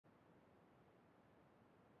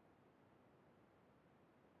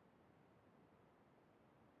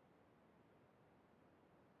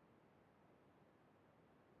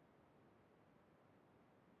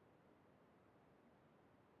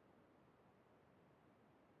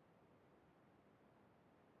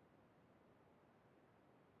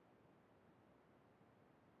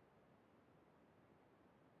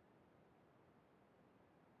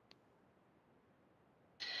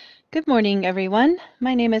Good morning, everyone.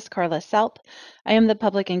 My name is Carla Salp. I am the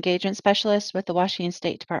Public Engagement Specialist with the Washington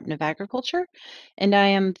State Department of Agriculture, and I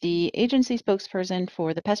am the agency spokesperson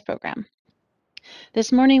for the pest program.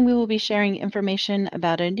 This morning, we will be sharing information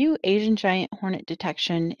about a new Asian giant hornet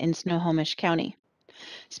detection in Snohomish County.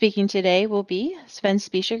 Speaking today will be Sven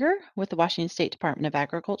Spichiger with the Washington State Department of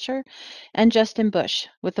Agriculture and Justin Bush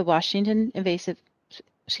with the Washington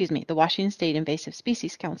State Invasive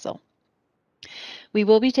Species Council. We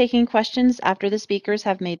will be taking questions after the speakers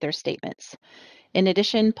have made their statements. In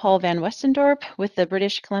addition, Paul Van Westendorp with the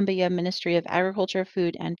British Columbia Ministry of Agriculture,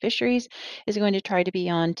 Food and Fisheries is going to try to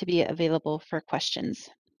be on to be available for questions.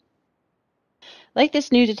 Like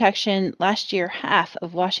this new detection, last year half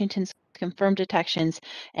of Washington's confirmed detections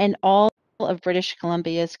and all of British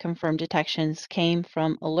Columbia's confirmed detections came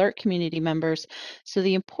from alert community members, so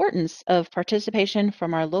the importance of participation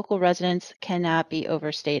from our local residents cannot be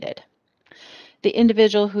overstated. The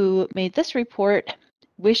individual who made this report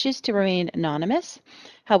wishes to remain anonymous.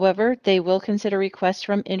 However, they will consider requests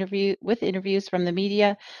from interviews from the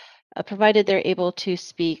media, provided they're able to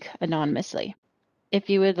speak anonymously. If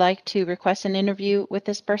you would like to request an interview with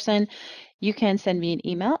this person, you can send me an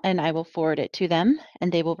email and I will forward it to them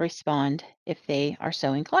and they will respond if they are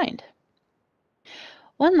so inclined.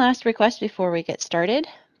 One last request before we get started.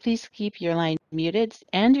 Please keep your line muted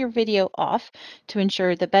and your video off to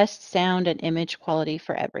ensure the best sound and image quality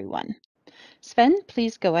for everyone. Sven,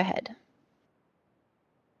 please go ahead.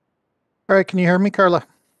 All right, can you hear me, Carla?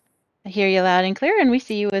 I hear you loud and clear, and we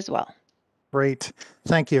see you as well. Great,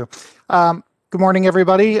 thank you. Good morning,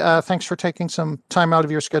 everybody. Thanks for taking some time out of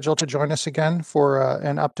your schedule to join us again for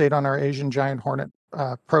an update on our Asian giant hornet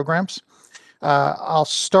programs. I'll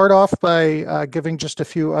start off by giving just a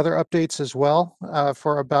few other updates as well.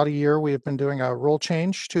 For about a year, we have been doing a rule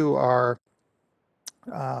change to our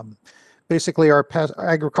basically our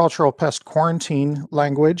agricultural pest quarantine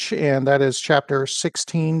language, and that is Chapter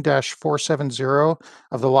 16-470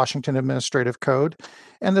 of the Washington Administrative Code.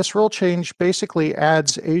 And this rule change basically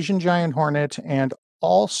adds Asian giant hornet and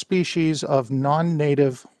all species of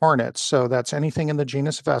non-native hornets, so that's anything in the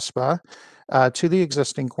genus Vespa, to the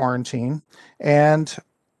existing quarantine. And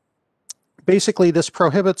basically this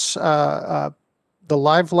prohibits the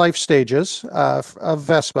live life stages of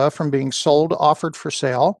Vespa from being sold, offered for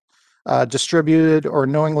sale, distributed or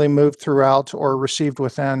knowingly moved throughout or received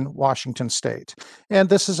within Washington State. And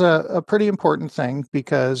this is a pretty important thing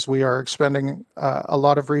because we are expending a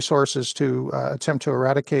lot of resources to attempt to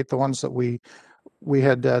eradicate the ones that we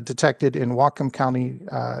had detected in Whatcom County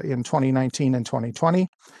in 2019 and 2020.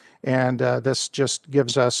 And this just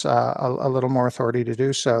gives us a little more authority to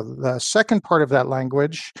do so. The second part of that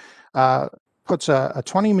language puts a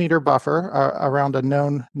 20-meter buffer around a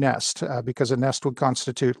known nest because a nest would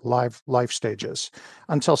constitute live life stages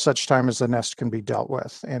until such time as the nest can be dealt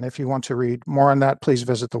with. And if you want to read more on that, please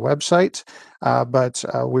visit the website. But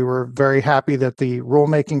we were very happy that the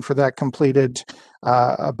rulemaking for that completed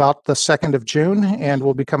about the 2nd of June and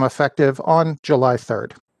will become effective on July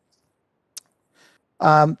 3rd.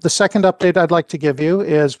 The second update I'd like to give you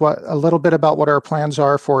is a little bit about what our plans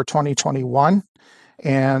are for 2021.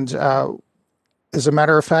 And as a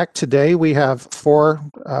matter of fact, today we have 4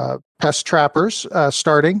 pest trappers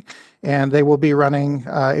starting, and they will be running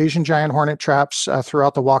Asian giant hornet traps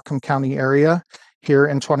throughout the Whatcom County area here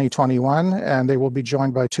in 2021, and they will be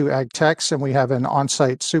joined by 2 ag techs, and we have an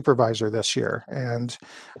on-site supervisor this year. And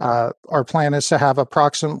our plan is to have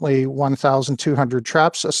approximately 1,200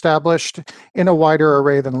 traps established in a wider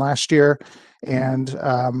array than last year. And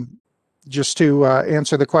just to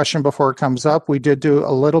answer the question before it comes up, we did do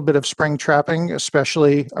a little bit of spring trapping,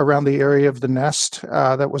 especially around the area of the nest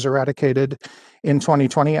that was eradicated in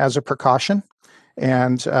 2020 as a precaution.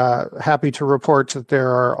 And happy to report that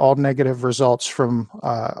there are all negative results from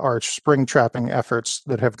our spring trapping efforts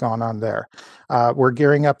that have gone on there. We're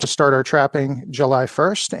gearing up to start our trapping July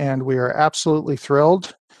 1st, and we are absolutely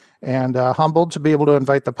thrilled and humbled to be able to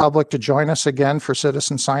invite the public to join us again for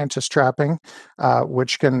citizen scientist trapping,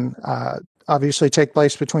 which can obviously take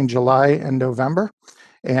place between July and November.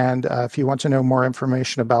 And if you want to know more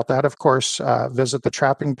information about that, of course, visit the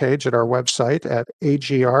trapping page at our website at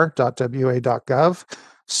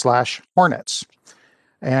agr.wa.gov/hornets.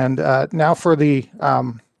 And now for the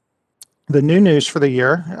new news for the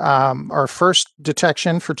year. Our first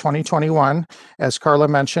detection for 2021, as Carla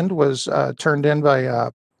mentioned, was turned in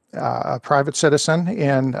by a private citizen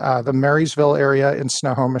in the Marysville area in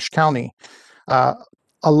Snohomish County.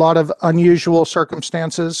 A lot of unusual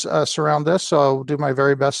circumstances surround this, so I'll do my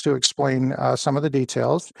very best to explain some of the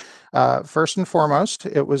details. First and foremost,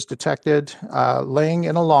 it was detected laying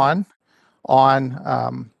in a lawn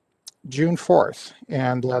on June 4th,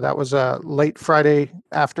 and that was a late Friday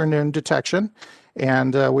afternoon detection.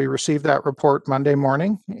 And we received that report Monday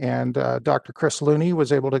morning, and Dr. Chris Looney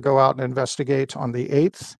was able to go out and investigate on the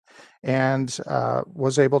 8th and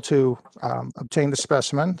was able to obtain the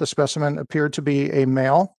specimen. The specimen appeared to be a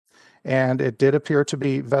male, and it did appear to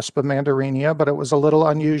be Vespa mandarinia, but it was a little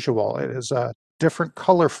unusual. It is a different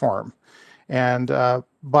color form. And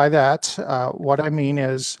by that, what I mean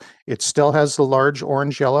is it still has the large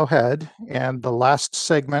orange-yellow head, and the last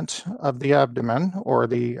segment of the abdomen, or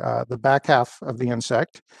the back half of the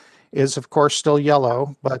insect, is of course still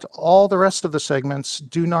yellow, but all the rest of the segments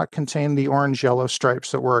do not contain the orange-yellow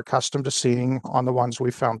stripes that we're accustomed to seeing on the ones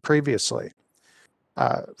we found previously.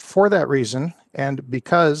 For that reason, and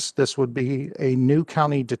because this would be a new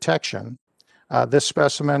county detection, this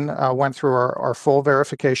specimen went through our full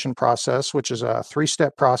verification process, which is a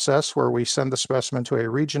three-step process where we send the specimen to a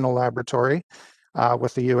regional laboratory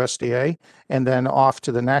with the USDA, and then off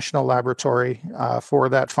to the national laboratory for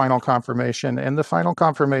that final confirmation. And the final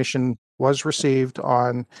confirmation was received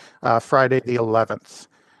on Friday the 11th.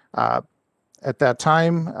 At that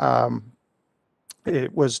time,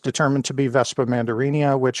 it was determined to be Vespa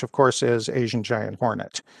mandarinia, which of course is Asian giant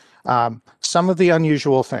hornet. Some of the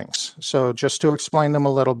unusual things. So just to explain them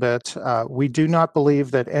a little bit, we do not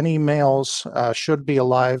believe that any males should be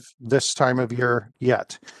alive this time of year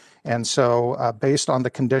yet. And so based on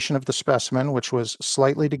the condition of the specimen, which was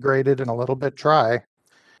slightly degraded and a little bit dry,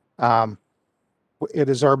 it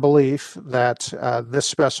is our belief that this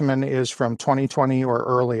specimen is from 2020 or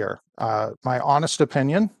earlier. My honest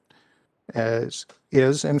opinion is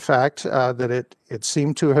in fact that it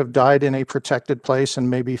seemed to have died in a protected place and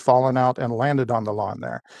maybe fallen out and landed on the lawn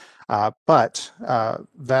there. But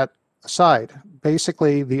that aside,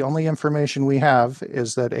 basically the only information we have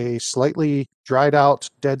is that a slightly dried out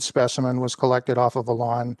dead specimen was collected off of a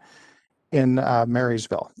lawn in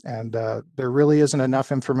Marysville. And there really isn't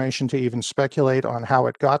enough information to even speculate on how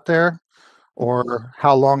it got there or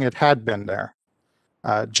how long it had been there.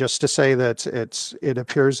 Just to say that it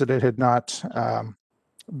appears that it had not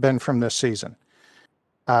been from this season.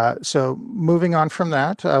 So moving on from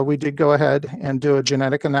that, we did go ahead and do a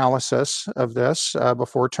genetic analysis of this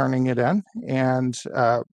before turning it in. And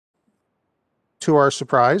to our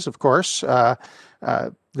surprise, of course,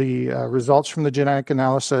 the results from the genetic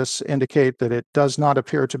analysis indicate that it does not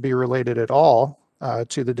appear to be related at all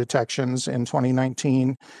to the detections in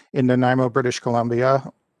 2019 in Nanaimo, British Columbia,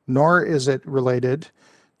 nor is it related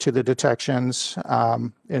to the detections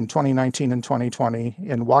in 2019 and 2020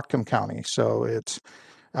 in Whatcom County. So it's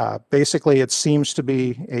basically, it seems to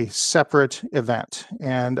be a separate event.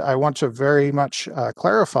 And I want to very much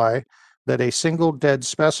clarify that a single dead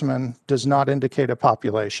specimen does not indicate a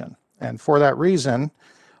population. And for that reason,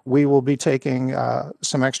 we will be taking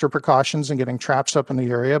some extra precautions and getting traps up in the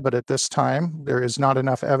area. But at this time, there is not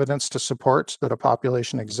enough evidence to support that a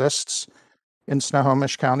population exists in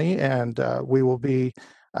Snohomish County, and we will be,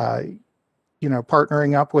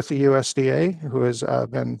 partnering up with the USDA, who has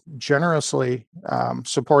been generously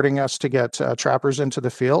supporting us to get trappers into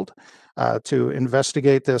the field to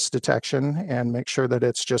investigate this detection and make sure that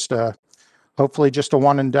it's just hopefully just a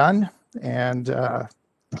one and done. And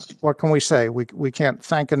what can we say? We can't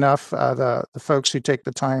thank enough the folks who take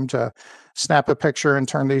the time to snap a picture and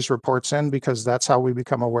turn these reports in, because that's how we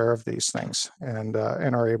become aware of these things and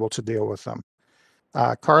are able to deal with them.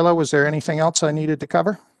 Carla, was there anything else I needed to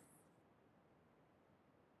cover?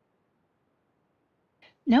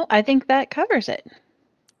 No, I think that covers it.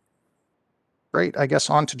 Great. I guess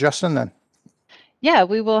on to Justin then. Yeah,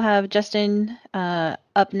 we will have Justin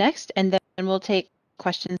up next, and then we'll take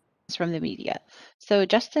questions from the media. So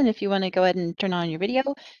Justin, if you want to go ahead and turn on your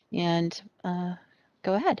video and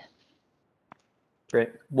go ahead.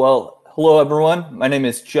 Great. Well, hello everyone. My name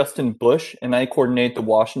is Justin Bush, and I coordinate the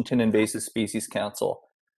Washington Invasive Species Council.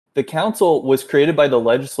 The council was created by the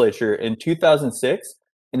legislature in 2006,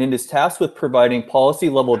 and it is tasked with providing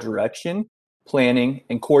policy-level direction, planning,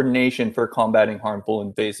 and coordination for combating harmful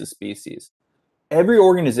invasive species. Every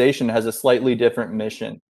organization has a slightly different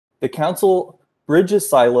mission. The council bridges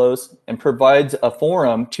silos and provides a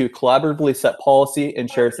forum to collaboratively set policy and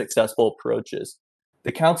share successful approaches.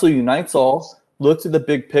 The council unites all, looks at the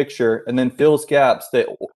big picture, and then fills gaps that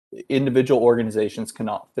individual organizations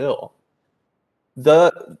cannot fill.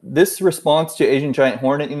 This response to Asian giant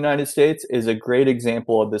hornet in the United States is a great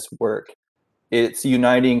example of this work. It's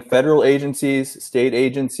uniting federal agencies, state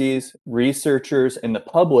agencies, researchers, and the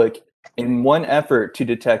public in one effort to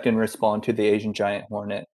detect and respond to the Asian giant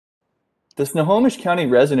hornet. The Snohomish County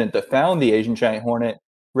resident that found the Asian giant hornet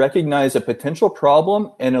recognized a potential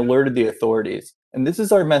problem and alerted the authorities. And this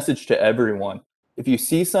is our message to everyone. If you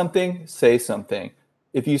see something, say something.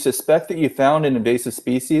 If you suspect that you found an invasive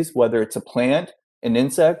species, whether it's a plant, an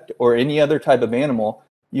insect, or any other type of animal,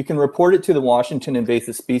 you can report it to the Washington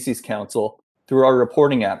Invasive Species Council through our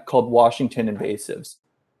reporting app called Washington Invasives.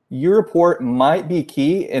 Your report might be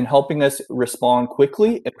key in helping us respond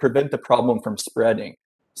quickly and prevent the problem from spreading,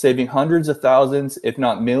 saving hundreds of thousands, if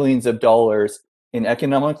not millions of dollars in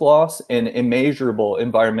economic loss and immeasurable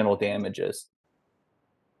environmental damages.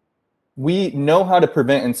 We know how to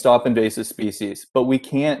prevent and stop invasive species, but we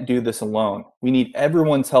can't do this alone. We need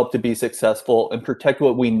everyone's help to be successful and protect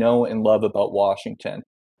what we know and love about Washington.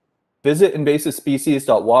 Visit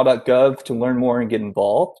invasivespecies.wa.gov to learn more and get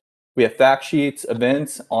involved. We have fact sheets,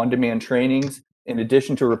 events, on-demand trainings, in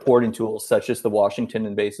addition to reporting tools such as the Washington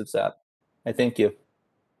Invasives app. I thank you.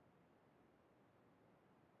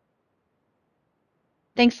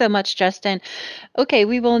 Thanks so much, Justin. Okay,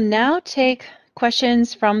 we will now take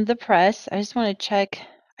questions from the press. I just want to check.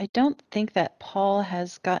 I don't think that Paul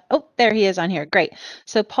has got, oh, there he is on here. Great.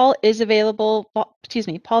 So Paul is available,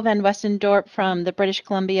 Paul Van Westendorp from the British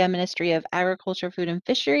Columbia Ministry of Agriculture, Food and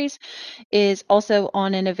Fisheries is also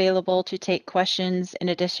on and available to take questions in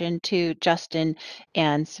addition to Justin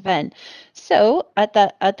and Sven. So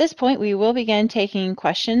at this point, we will begin taking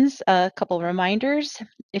questions. A couple reminders.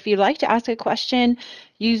 If you'd like to ask a question,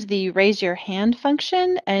 use the raise your hand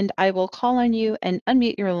function and I will call on you and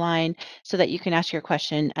unmute your line so that you can ask your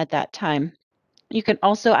question at that time. You can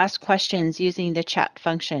also ask questions using the chat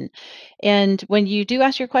function. And when you do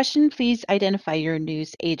ask your question, please identify your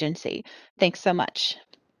news agency. Thanks so much.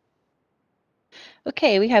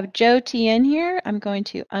 Okay, we have Joe TN here. I'm going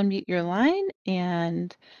to unmute your line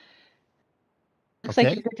and looks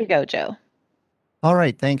like you're good to go, Joe. All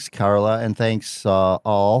right, thanks, Carla, and thanks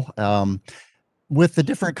all. With the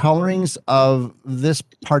different colorings of this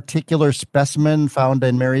particular specimen found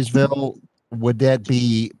in Marysville, would that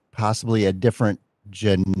be possibly a different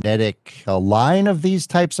genetic line of these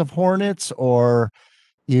types of hornets, or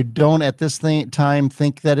you don't at this time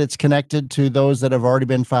think that it's connected to those that have already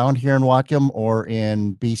been found here in Whatcom or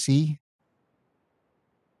in BC?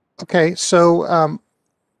 Okay, so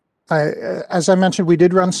as I mentioned, we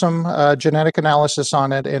did run some genetic analysis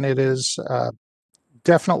on it, and it is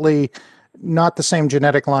definitely not the same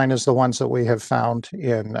genetic line as the ones that we have found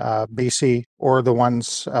in BC or the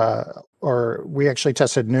ones, or we actually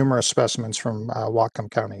tested numerous specimens from Whatcom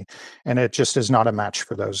County, and it just is not a match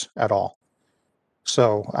for those at all.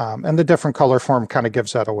 So, and the different color form kind of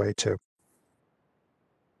gives that away too.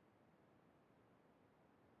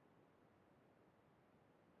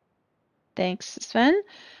 Thanks, Sven.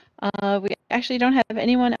 We actually don't have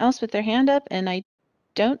anyone else with their hand up, and I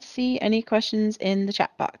don't see any questions in the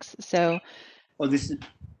chat box. So, oh, can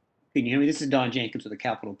you hear me? This is Don Jenkins with the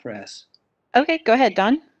Capitol Press. Okay, go ahead,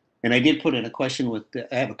 Don. And I did put in a question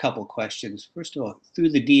I have a couple of questions. First of all, through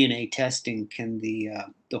the DNA testing, can the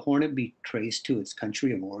hornet be traced to its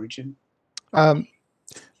country of origin?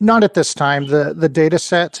 Not at this time. The data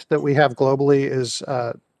set that we have globally is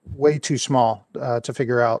way too small to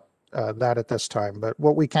figure out that at this time. But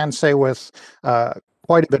what we can say with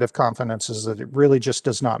quite a bit of confidence is that it really just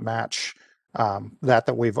does not match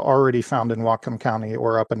that we've already found in Whatcom County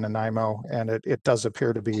or up in Nanaimo, and it does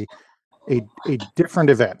appear to be a different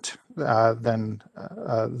event than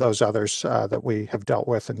those others that we have dealt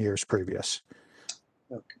with in years previous.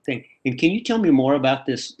 Okay. And can you tell me more about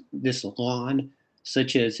this lawn,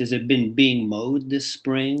 such as has it been being mowed this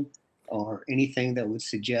spring, or anything that would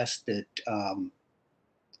suggest that?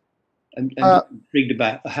 I'm intrigued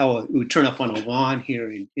about how it would turn up on a lawn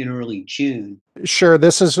here in early June. Sure.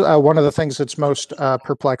 This is one of the things that's most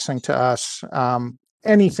perplexing to us.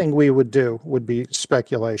 Anything we would do would be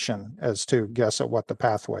speculation as to guess at what the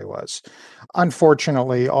pathway was.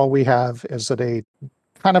 Unfortunately, all we have is that a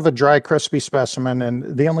kind of a dry, crispy specimen,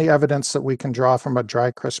 and the only evidence that we can draw from a dry,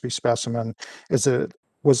 crispy specimen is that it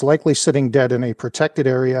was likely sitting dead in a protected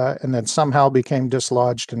area and then somehow became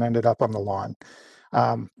dislodged and ended up on the lawn.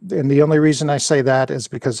 And the only reason I say that is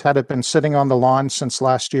because had it been sitting on the lawn since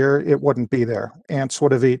last year, it wouldn't be there. Ants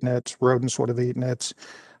would have eaten it, rodents would have eaten it.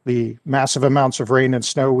 The massive amounts of rain and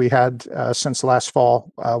snow we had since last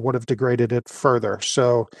fall would have degraded it further.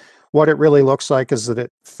 So what it really looks like is that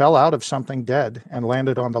it fell out of something dead and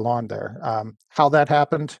landed on the lawn there. How that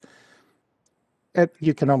happened,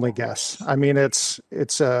 you can only guess. I mean, it's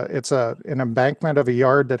an embankment of a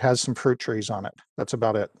yard that has some fruit trees on it. That's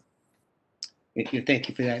about it. Thank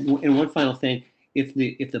you for that. And one final thing, if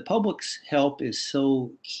the public's help is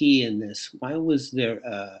so key in this, why was there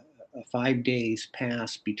a 5 days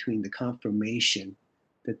pass between the confirmation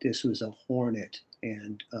that this was a hornet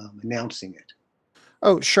and announcing it?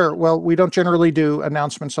 Oh, sure. Well, we don't generally do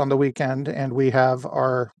announcements on the weekend, and we have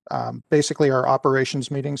our basically our operations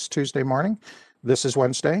meetings Tuesday morning. This is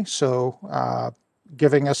Wednesday, so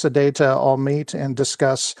giving us a day to all meet and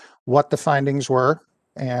discuss what the findings were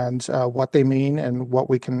and what they mean and what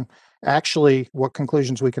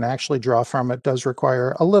conclusions we can actually draw from it does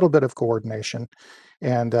require a little bit of coordination.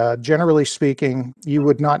 And generally speaking, you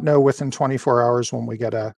would not know within 24 hours when we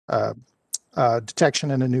get a detection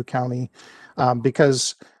in a new county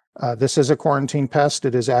because this is a quarantine pest.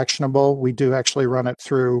 It is actionable. We do actually run it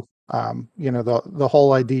through, the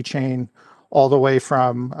whole ID chain all the way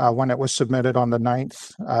from when it was submitted on the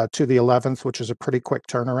 9th to the 11th, which is a pretty quick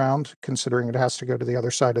turnaround considering it has to go to the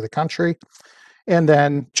other side of the country. And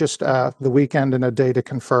then just the weekend and a day to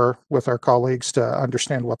confer with our colleagues to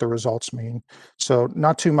understand what the results mean. So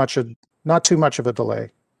not too much of a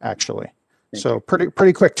delay, actually. So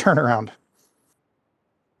pretty quick turnaround.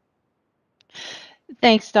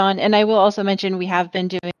 Thanks, Don. And I will also mention we have been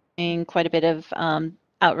doing quite a bit of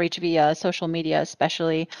outreach via social media,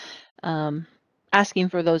 especially asking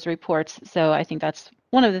for those reports. So I think that's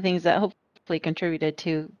one of the things that hopefully contributed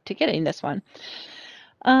to getting this one.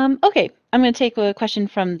 Okay, I'm going to take a question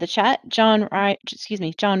from the chat. John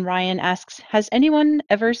Ryan asks, has anyone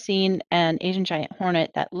ever seen an Asian giant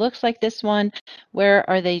hornet that looks like this one? Where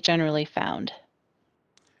are they generally found?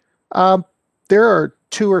 There are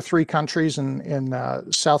 2 or 3 countries in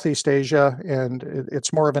Southeast Asia, and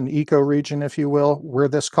it's more of an eco-region, if you will, where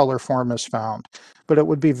this color form is found. But it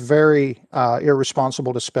would be very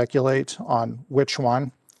irresponsible to speculate on which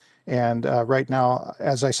one. And right now,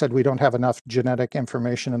 as I said, we don't have enough genetic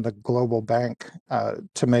information in the global bank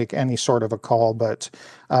to make any sort of a call, but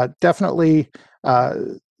definitely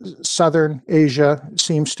Southern Asia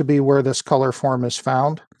seems to be where this color form is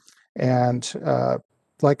found. And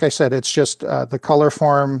like I said, it's just the color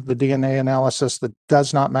form, the DNA analysis that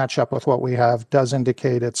does not match up with what we have does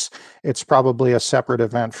indicate it's probably a separate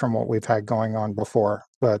event from what we've had going on before.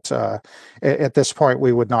 But at this point,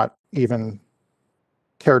 we would not even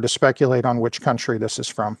care to speculate on which country this is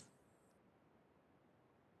from.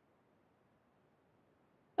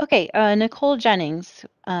 Okay, Nicole Jennings,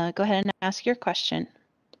 go ahead and ask your question.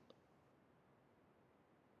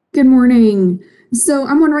 Good morning. So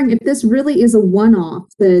I'm wondering if this really is a one-off,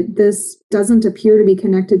 that this doesn't appear to be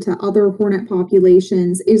connected to other hornet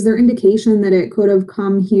populations. Is there indication that it could have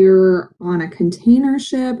come here on a container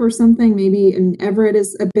ship or something? Maybe in Everett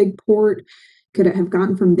is a big port. Could it have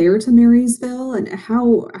gotten from there to Marysville? And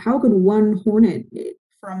how could one hornet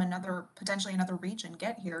from potentially another region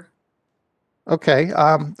get here? Okay,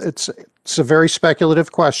 it's a very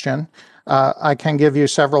speculative question. I can give you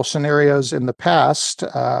several scenarios in the past.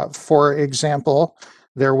 For example,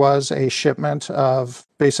 there was a shipment of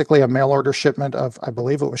basically a mail order shipment of, I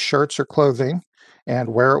believe it was shirts or clothing,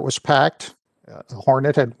 and where it was packed, a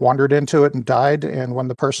hornet had wandered into it and died. And when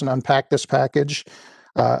the person unpacked this package,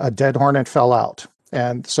 a dead hornet fell out.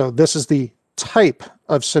 And so this is the type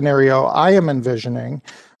of scenario I am envisioning.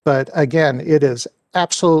 But again, it is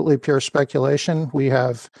absolutely pure speculation. We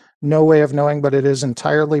have no way of knowing, but it is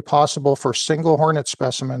entirely possible for single hornet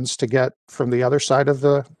specimens to get from the other side of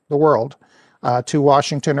the world to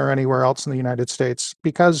Washington or anywhere else in the United States,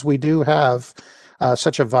 because we do have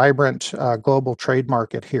such a vibrant global trade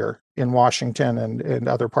market here in Washington and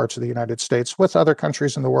other parts of the United States with other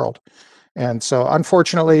countries in the world. And so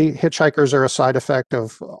unfortunately, hitchhikers are a side effect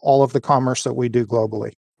of all of the commerce that we do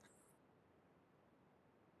globally.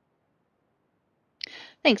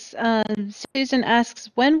 Thanks. Susan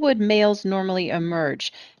asks, when would males normally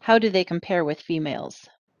emerge? How do they compare with females?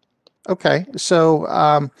 Okay,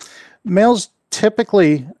 so males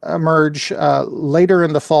typically emerge later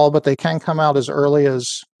in the fall, but they can come out as early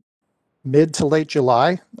as mid to late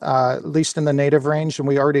July, at least in the native range. And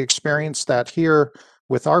we already experienced that here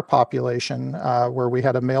with our population, where we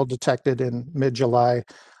had a male detected in mid-July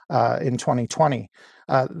in 2020.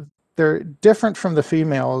 They're different from the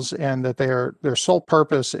females in that their sole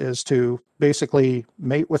purpose is to basically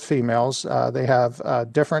mate with females. They have a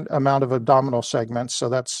different amount of abdominal segments, so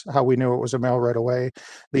that's how we knew it was a male right away.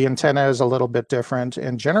 The antenna is a little bit different,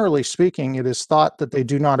 and generally speaking, it is thought that they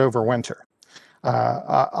do not overwinter.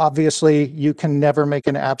 Obviously, you can never make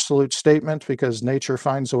an absolute statement because nature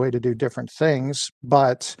finds a way to do different things,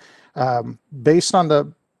 but based on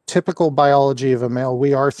the typical biology of a male,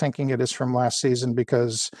 we are thinking it is from last season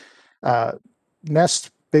because nests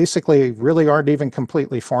basically really aren't even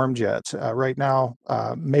completely formed yet. Right now,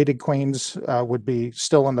 mated queens would be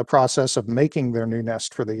still in the process of making their new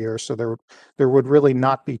nest for the year, so there would really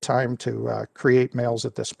not be time to create males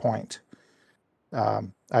at this point.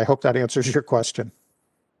 I hope that answers your question.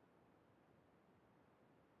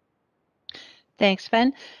 Thanks,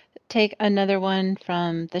 Sven. Take another one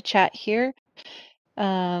from the chat here.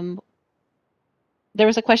 There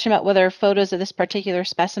was a question about whether photos of this particular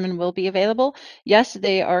specimen will be available. Yes,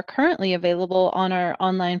 they are currently available on our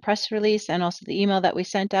online press release and also the email that we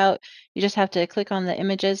sent out. You just have to click on the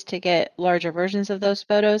images to get larger versions of those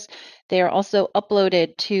photos. They are also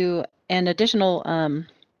uploaded to, and additional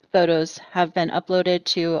photos have been uploaded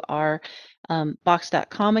to our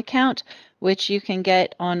box.com account, which you can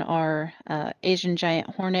get on our Asian giant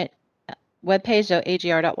hornet webpage, so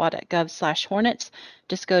agr.wa.gov/hornets.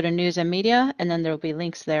 Just go to news and media, and then there will be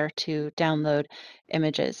links there to download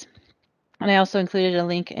images. And I also included a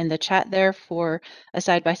link in the chat there for a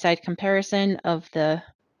side-by-side comparison of the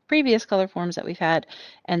previous color forms that we've had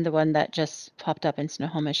and the one that just popped up in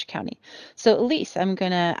Snohomish County. So Elise, I'm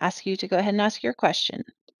going to ask you to go ahead and ask your question.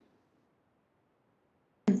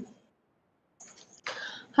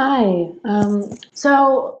 Hi.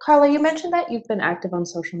 So, Carla, you mentioned that you've been active on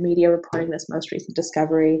social media reporting this most recent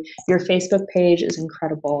discovery. Your Facebook page is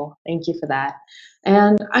incredible. Thank you for that.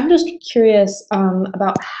 And I'm just curious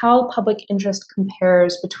about how public interest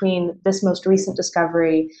compares between this most recent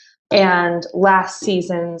discovery and last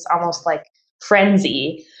season's almost like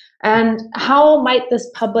frenzy. And how might this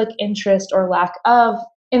public interest or lack of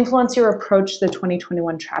influence your approach to the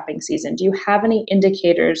 2021 trapping season? Do you have any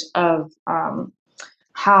indicators of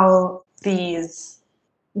how this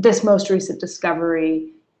most recent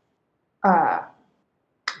discovery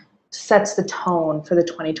sets the tone for the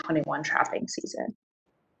 2021 trapping season?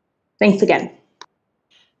 Thanks again.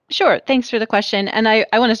 Sure. Thanks for the question. And I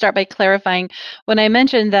want to start by clarifying, when I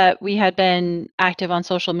mentioned that we had been active on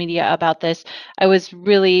social media about this, I was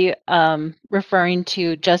really referring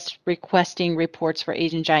to just requesting reports for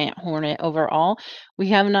Asian giant hornet overall. We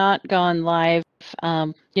have not gone live.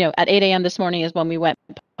 At 8 a.m. this morning is when we went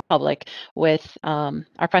public with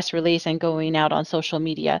our press release and going out on social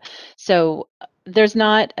media. So there's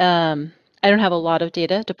not, I don't have a lot of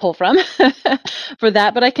data to pull from for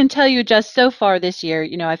that, but I can tell you just so far this year,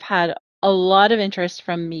 I've had a lot of interest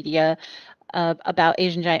from media about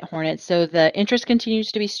Asian giant hornets. So the interest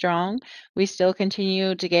continues to be strong. We still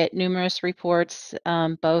continue to get numerous reports,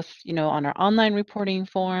 both, on our online reporting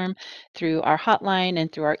form, through our hotline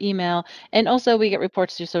and through our email. And also we get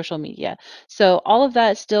reports through social media. So all of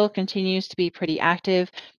that still continues to be pretty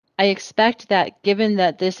active. I expect that given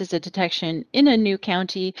that this is a detection in a new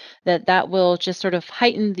county, that will just sort of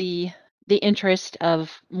heighten the interest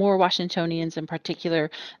of more Washingtonians in particular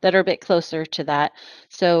that are a bit closer to that.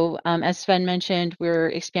 So as Sven mentioned, we're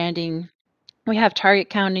expanding. We have target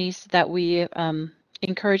counties that we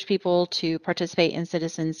encourage people to participate in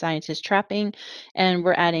citizen scientist trapping, and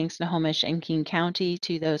we're adding Snohomish and King County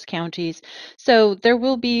to those counties. So there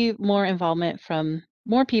will be more involvement from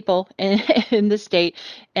more people in the state,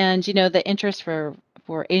 and the interest for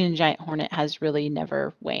Asian giant hornet has really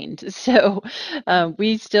never waned. So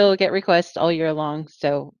we still get requests all year long.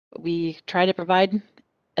 So we try to provide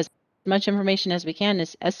as much information as we can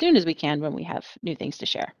as soon as we can when we have new things to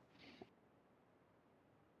share.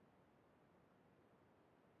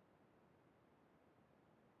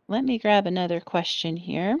 Let me grab another question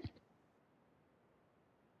here.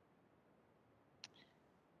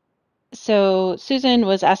 So Susan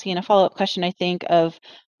was asking a follow-up question, I think, of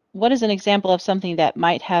what is an example of something that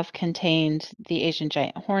might have contained the Asian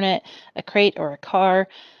giant hornet, a crate or a car?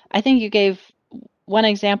 I think you gave one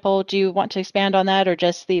example. Do you want to expand on that or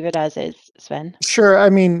just leave it as is, Sven? Sure. I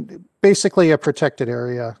mean, basically a protected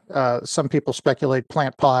area. Some people speculate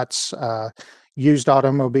plant pots, used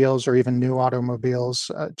automobiles, or even new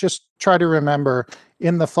automobiles. Just try to remember,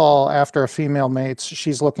 in the fall, after a female mates,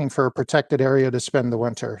 she's looking for a protected area to spend the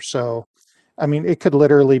winter. So, I mean, it could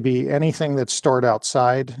literally be anything that's stored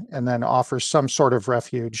outside and then offers some sort of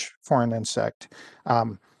refuge for an insect.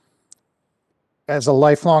 As a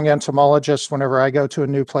lifelong entomologist, whenever I go to a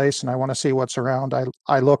new place and I want to see what's around,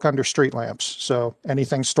 I look under street lamps. So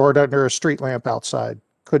anything stored under a street lamp outside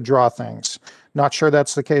could draw things. Not sure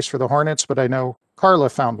that's the case for the hornets, but I know Carla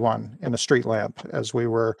found one in a street lamp as we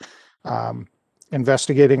were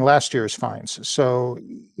investigating last year's finds. So,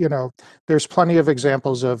 there's plenty of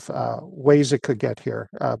examples of ways it could get here.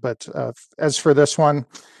 But as for this one,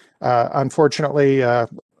 unfortunately,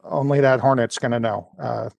 only that hornet's going to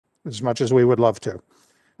know. As much as we would love to.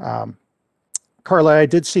 Carla, I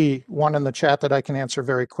did see one in the chat that I can answer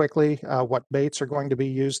very quickly. What baits are going to be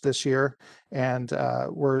used this year? And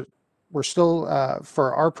we're still,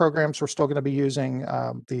 for our programs, we're still going to be using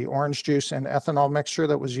the orange juice and ethanol mixture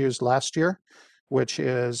that was used last year. which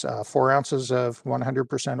is 4 ounces of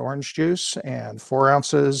 100% orange juice and 4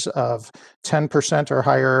 ounces of 10% or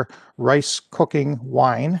higher rice cooking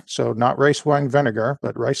wine. So not rice wine vinegar,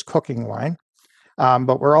 but rice cooking wine.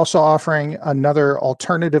 But we're also offering another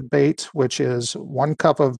alternative bait, which is 1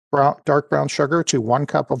 cup of dark brown sugar to 1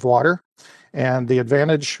 cup of water. And the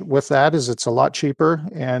advantage with that is it's a lot cheaper,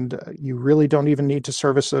 and you really don't even need to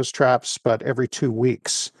service those traps, but every 2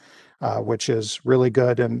 weeks, which is really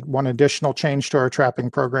good. And one additional change to our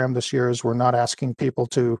trapping program this year is we're not asking people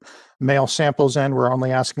to mail samples in. We're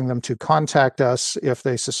only asking them to contact us if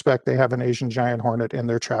they suspect they have an Asian giant hornet in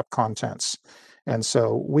their trap contents. And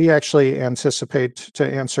so we actually anticipate, to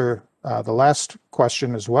answer the last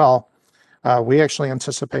question as well, we actually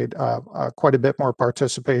anticipate quite a bit more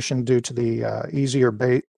participation due to the easier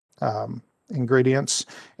bait ingredients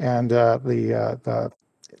and the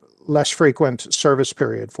less frequent service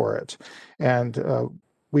period for it. And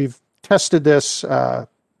we've tested this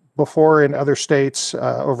before in other states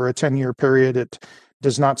over a 10-year period. It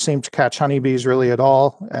does not seem to catch honeybees really at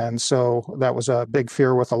all. And so that was a big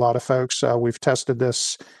fear with a lot of folks. We've tested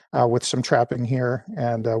this with some trapping here,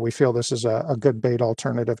 and we feel this is a good bait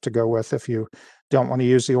alternative to go with if you don't want to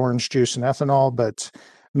use the orange juice and ethanol. But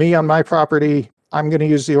me on my property, I'm going to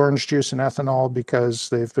use the orange juice and ethanol because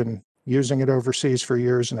they've been using it overseas for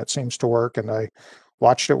years and it seems to work. And I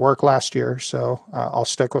watched it work last year, so I'll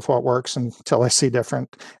stick with what works until I see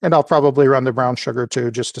different. And I'll probably run the brown sugar too,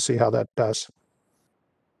 just to see how that does.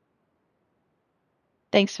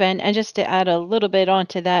 Thanks, Sven. And just to add a little bit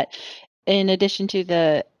onto that, in addition to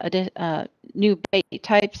the new bait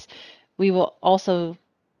types,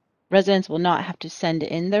 residents will not have to send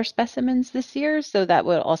in their specimens this year, so that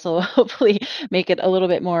will also hopefully make it a little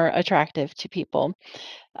bit more attractive to people.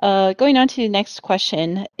 Going on to the next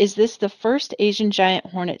question, is this the first Asian giant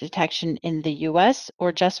hornet detection in the US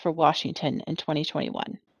or just for Washington in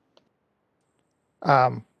 2021?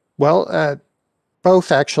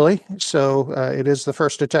 Both actually. So it is the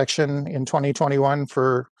first detection in 2021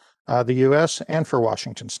 for the US and for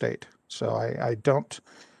Washington State. So I don't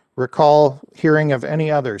recall hearing of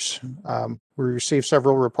any others. We received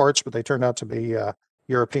several reports, but they turned out to be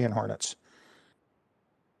European hornets.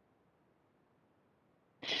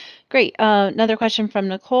 Great. Another question from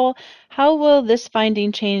Nicole. How will this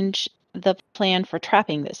finding change the plan for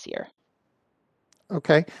trapping this year?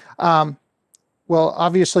 Okay. Well,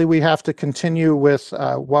 obviously, we have to continue with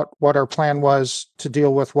what our plan was to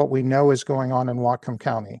deal with what we know is going on in Whatcom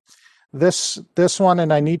County. This one,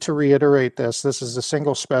 and I need to reiterate this is a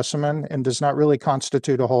single specimen and does not really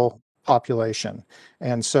constitute a whole population.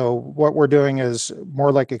 And so what we're doing is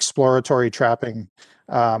more like exploratory trapping,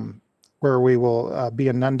 where we will be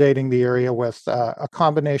inundating the area with a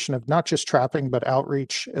combination of not just trapping, but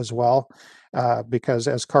outreach as well. Because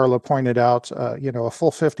as Carla pointed out, a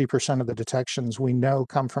full 50% of the detections we know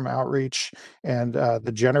come from outreach, and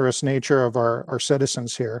the generous nature of our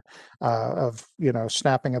citizens here of,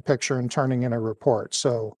 snapping a picture and turning in a report.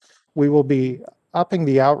 So we will be upping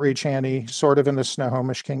the outreach ante sort of in the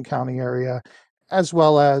Snohomish-King County area, as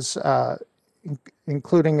well as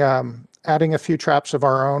including adding a few traps of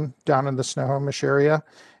our own down in the Snohomish area,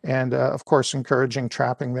 and of course encouraging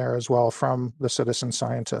trapping there as well from the citizen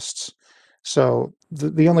scientists. So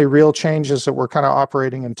the only real change is that we're kind of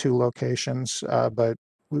operating in 2 locations, but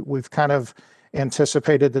we've kind of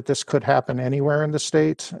anticipated that this could happen anywhere in the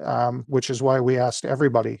state, which is why we asked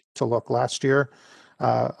everybody to look last year.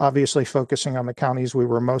 Obviously focusing on the counties we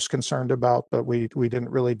were most concerned about, but we didn't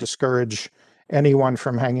really discourage anyone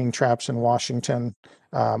from hanging traps in Washington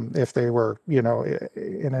if they were,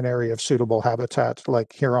 in an area of suitable habitat,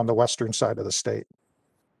 like here on the western side of the state.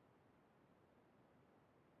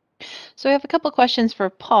 So we have a couple questions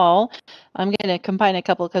for Paul. I'm going to combine a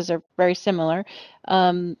couple because they're very similar.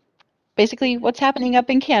 Basically, what's happening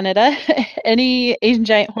up in Canada? Any Asian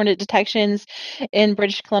giant hornet detections in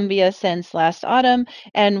British Columbia since last autumn?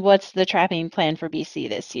 And what's the trapping plan for BC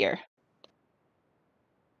this year?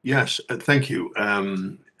 Yes, thank you.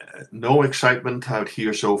 No excitement out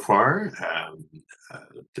here so far.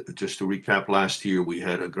 Just to recap, last year we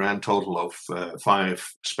had a grand total of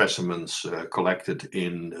 5 specimens collected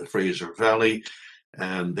in Fraser Valley,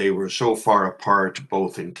 and they were so far apart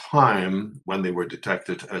both in time when they were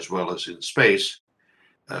detected as well as in space.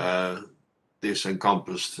 This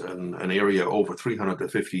encompassed an area over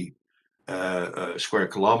 350 square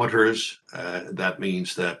kilometers. That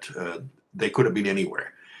means that they could have been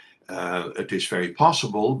anywhere. It is very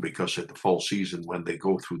possible, because at the fall season, when they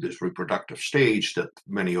go through this reproductive stage, that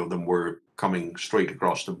many of them were coming straight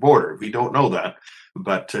across the border. We don't know that,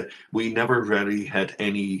 but we never really had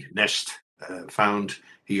any nest found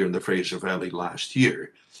here in the Fraser Valley last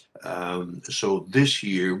year. So this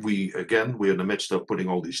year, we're in the midst of putting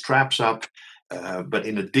all these traps up. But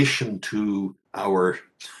in addition to our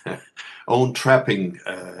own trapping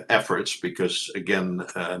efforts, because again,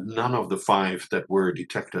 none of the 5 that were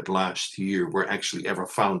detected last year were actually ever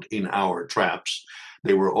found in our traps.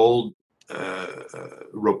 They were all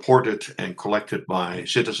reported and collected by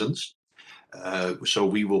citizens. So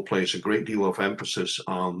we will place a great deal of emphasis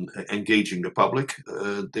on engaging the public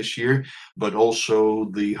this year, but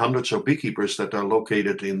also the hundreds of beekeepers that are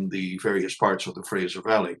located in the various parts of the Fraser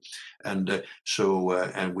Valley. And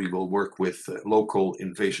and we will work with local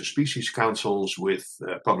invasive species councils, with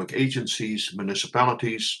public agencies,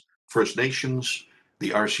 municipalities, First Nations, the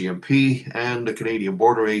RCMP, and the Canadian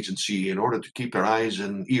Border Agency in order to keep their eyes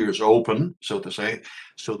and ears open, so to say,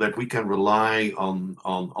 so that we can rely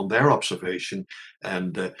on their observation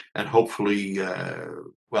and hopefully,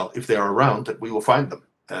 well, if they are around, that we will find them.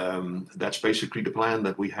 That's basically the plan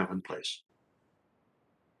that we have in place.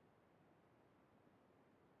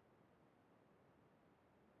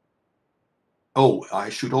 Oh, I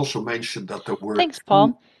should also mention that there were. Thanks,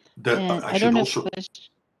 Paul. That I don't know if it was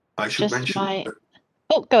I should just mention. my.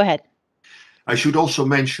 Oh, go ahead. I should also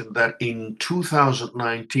mention that in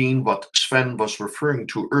 2019, what Sven was referring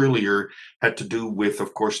to earlier had to do with,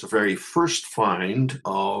 of course, the very first find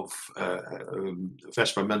of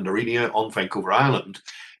Vespa mandarinia on Vancouver Island.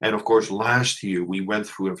 And of course, last year we went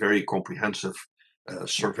through a very comprehensive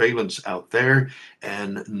surveillance out there,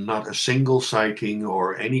 and not a single sighting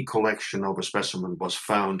or any collection of a specimen was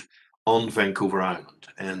found on Vancouver Island.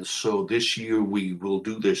 And so this year we will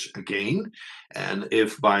do this again. And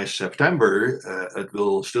if by September it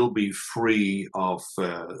will still be free of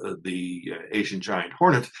the Asian giant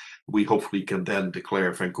hornet, we hopefully can then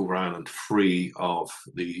declare Vancouver Island free of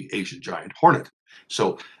the Asian giant hornet.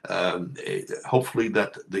 So hopefully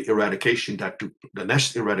that the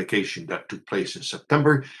nest eradication that took place in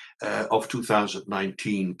September of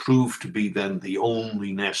 2019 proved to be then the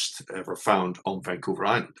only nest ever found on Vancouver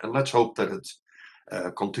Island. And let's hope that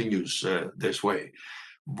it continues this way.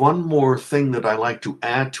 One more thing that I like to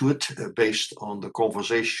add to it, based on the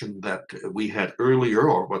conversation that we had earlier,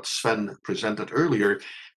 or what Sven presented earlier,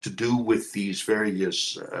 to do with these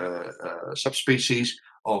various subspecies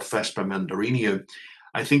of Vespa mandarinia.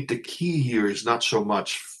 I think the key here is not so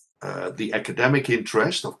much the academic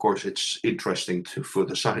interest. Of course, it's interesting for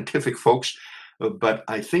the scientific folks, but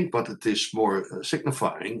I think what it is more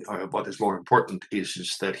signifying, what is more important,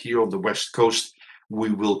 is that here on the West Coast,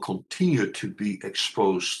 we will continue to be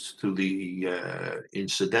exposed to the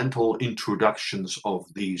incidental introductions of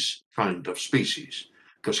these kind of species.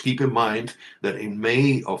 Because keep in mind that in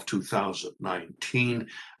May of 2019,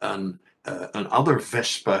 another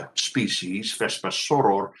Vespa species, Vespa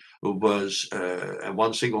soror, was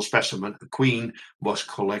one single specimen, a queen, was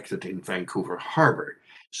collected in Vancouver Harbor.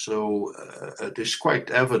 So it is quite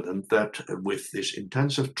evident that with this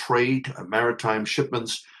intensive trade, maritime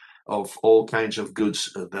shipments of all kinds of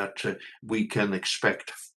goods, that we can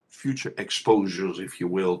expect future exposures, if you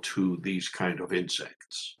will, to these kind of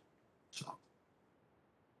insects. So.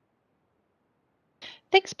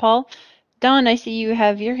 Thanks, Paul. Don, I see you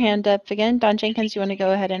have your hand up again. Don Jenkins, you want to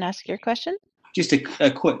go ahead and ask your question? Just a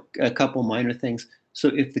couple minor things. So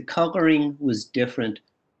if the coloring was different,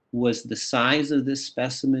 was the size of this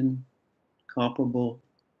specimen comparable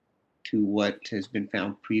to what has been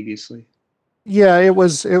found previously? Yeah, it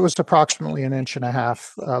was approximately 1.5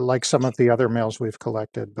 inches, like some of the other males we've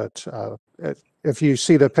collected. But if you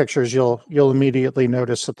see the pictures, you'll immediately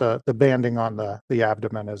notice that the banding on the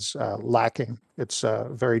abdomen is lacking. It's a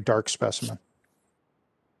very dark specimen.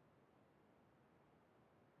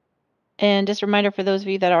 And just a reminder for those of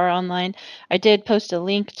you that are online, I did post a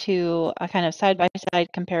link to a kind of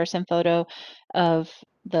side-by-side comparison photo of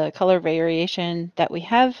the color variation that we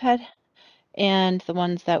have had and the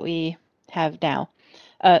ones that we have now,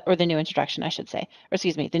 or the new introduction, I should say, or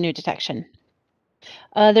excuse me, the new detection.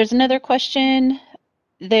 There's another question.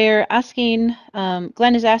 They're asking,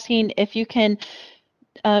 Glenn is asking if you can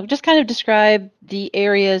just kind of describe the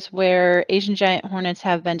areas where Asian giant hornets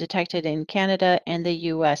have been detected in Canada and the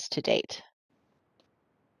US to date.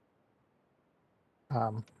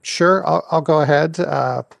 Sure, I'll go ahead.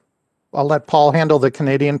 I'll let Paul handle the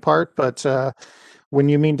Canadian part, but when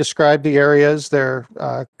you mean describe the areas, they're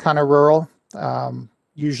kind of rural,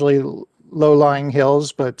 usually low-lying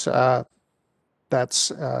hills, but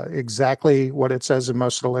that's exactly what it says in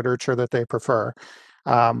most of the literature that they prefer.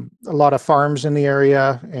 A lot of farms in the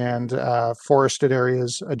area and forested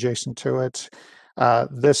areas adjacent to it.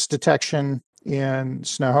 This detection in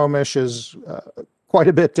Snohomish is quite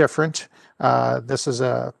a bit different. This is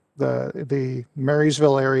the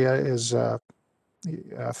Marysville area is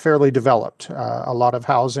fairly developed, a lot of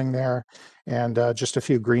housing there, and just a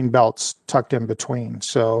few green belts tucked in between.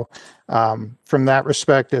 So from that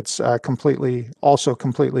respect, it's also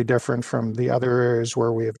completely different from the other areas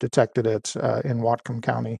where we have detected it in Whatcom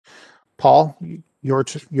County. Paul,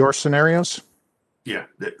 your scenarios? Yeah,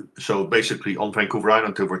 so basically on Vancouver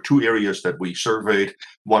Island, there were two areas that we surveyed.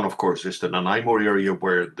 One, of course, is the Nanaimo area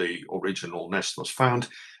where the original nest was found.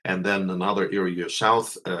 And then another area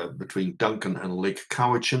south between Duncan and Lake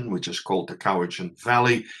Cowichan, which is called the Cowichan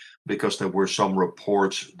Valley, because there were some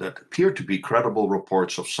reports that appeared to be credible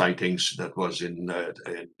reports of sightings. That was in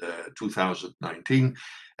 2019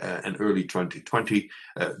 and early 2020.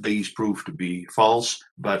 These proved to be false,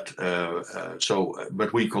 but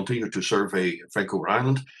we continue to survey Vancouver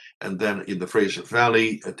Island. And then in the Fraser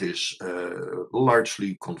Valley, it is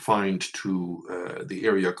largely confined to the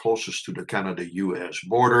area closest to the Canada-US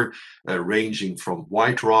border, ranging from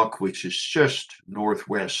White Rock, which is just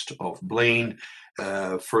northwest of Blaine,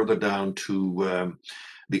 further down to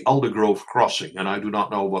the Aldergrove Crossing. And I do not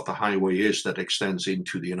know what the highway is that extends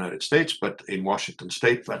into the United States, but in Washington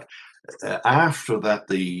State. But after that,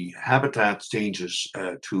 the habitat changes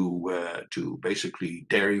to basically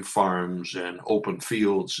dairy farms and open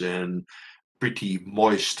fields and pretty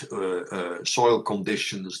moist soil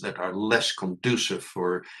conditions that are less conducive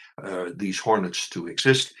for these hornets to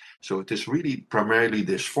exist. So it is really primarily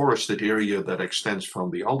this forested area that extends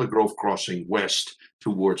from the Aldergrove Crossing west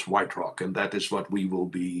towards White Rock, and that is what we will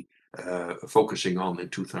be focusing on in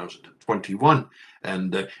 2021,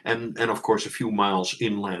 and of course a few miles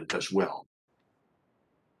inland as well.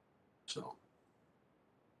 So.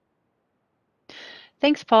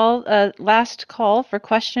 Thanks, Paul. Last call for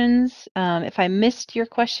questions. If I missed your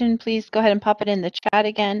question, please go ahead and pop it in the chat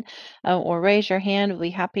again or raise your hand. We'll be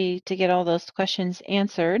happy to get all those questions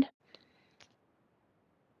answered.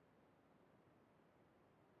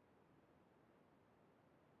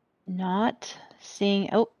 Not seeing,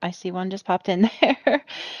 oh, I see one just popped in there.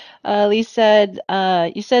 Lee said,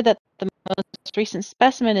 you said that the most recent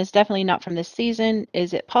specimen is definitely not from this season.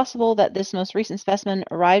 Is it possible that this most recent specimen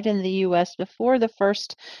arrived in the U.S. before the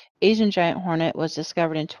first Asian giant hornet was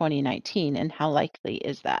discovered in 2019? And how likely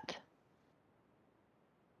is that?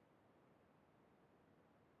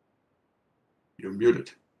 You're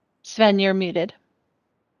muted. Sven, you're muted.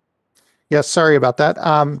 Yes, sorry about that.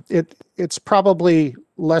 It's probably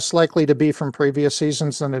less likely to be from previous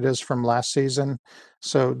seasons than it is from last season.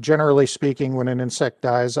 So generally speaking, when an insect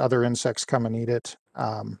dies, other insects come and eat it.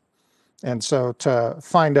 And so to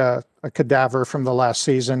find a cadaver from the last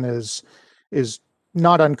season is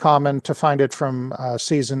not uncommon. To find it from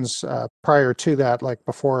seasons prior to that, like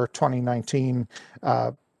before 2019,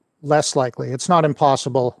 less likely. It's not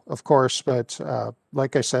impossible, of course, but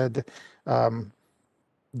like I said,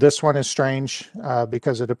 this one is strange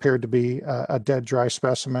because it appeared to be a dead, dry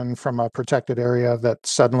specimen from a protected area that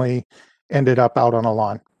suddenly ended up out on a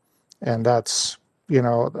lawn. And that's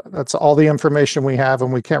all the information we have,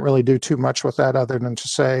 and we can't really do too much with that other than to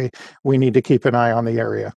say we need to keep an eye on the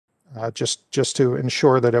area, just to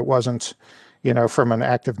ensure that it wasn't, from an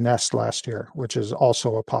active nest last year, which is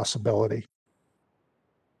also a possibility.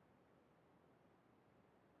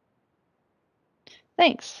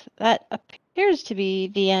 Thanks. That appears to be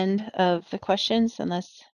the end of the questions,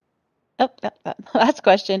 unless, oh, that last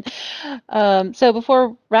question. So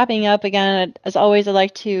before wrapping up, again, as always, I'd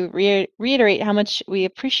like to reiterate how much we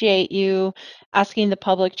appreciate you asking the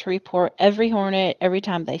public to report every hornet every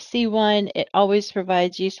time they see one. It always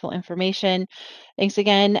provides useful information. Thanks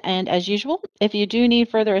again. And as usual, if you do need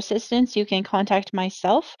further assistance, you can contact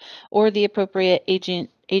myself or the appropriate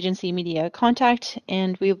agency media contact,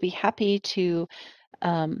 and we'll be happy to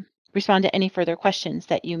respond to any further questions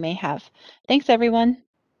that you may have. Thanks, everyone.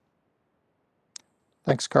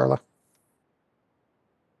 Thanks, Carla.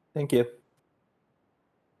 Thank you.